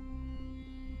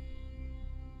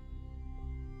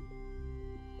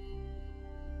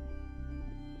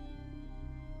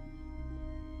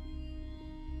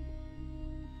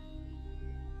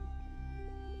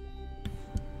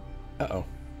 Uh-oh.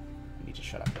 I need to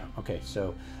shut up now. Okay,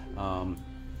 so oh,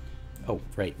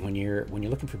 right, when you're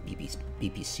looking for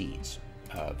BPCs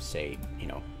of, say, you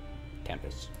know,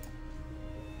 Tempest,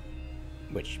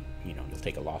 which, you know, you'll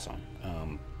take a loss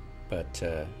on, but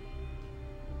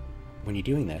when you're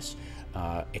doing this,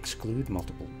 exclude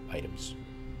multiple items.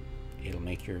 It'll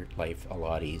make your life a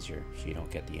lot easier, so you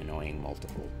don't get the annoying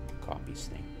multiple copies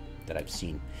thing that I've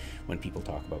seen when people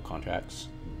talk about contracts.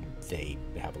 They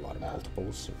have a lot of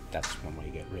multiples, so that's one way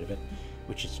to get rid of it,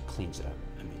 which just cleans it up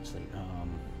immensely.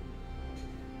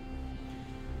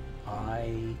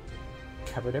 I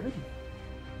covered everything.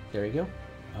 There you go.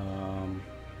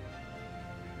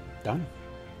 Done.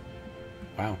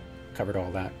 Wow, covered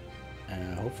all that.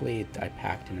 Hopefully I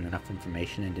packed in enough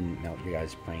information and didn't melt your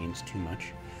guys' brains too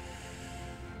much.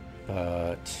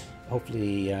 But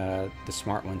hopefully the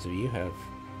smart ones of you have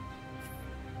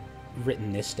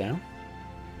written this down.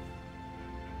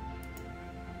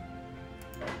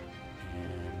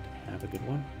 And have a good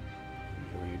one.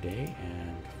 Enjoy your day.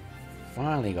 And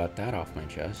finally got that off my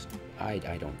chest. I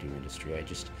don't do industry. I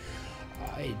just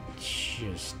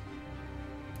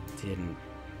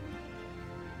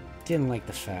didn't like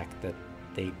the fact that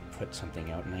they put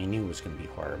something out and I knew it was going to be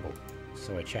horrible.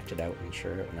 So I checked it out, and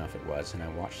sure enough it was, and I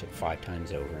watched it 5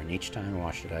 times over, and each time I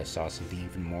watched it I saw something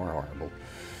even more horrible.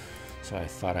 So I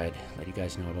thought I'd let you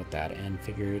guys know about that, and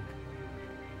figured,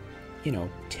 you know,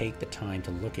 take the time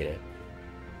to look at it,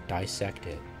 dissect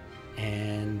it,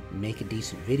 and make a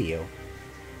decent video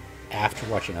after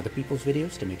watching other people's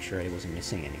videos to make sure I wasn't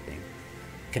missing anything.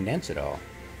 Condense it all,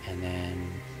 and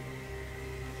then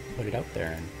put it out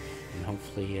there, and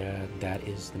hopefully that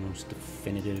is the most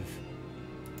definitive,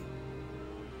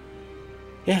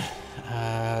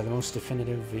 the most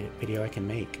definitive video I can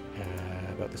make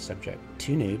about the subject.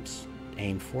 2 noobs,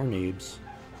 aim for noobs,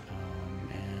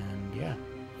 and yeah.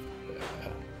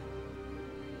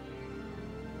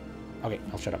 Okay,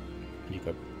 I'll shut up. And you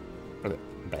go. Blah,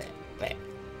 blah, blah.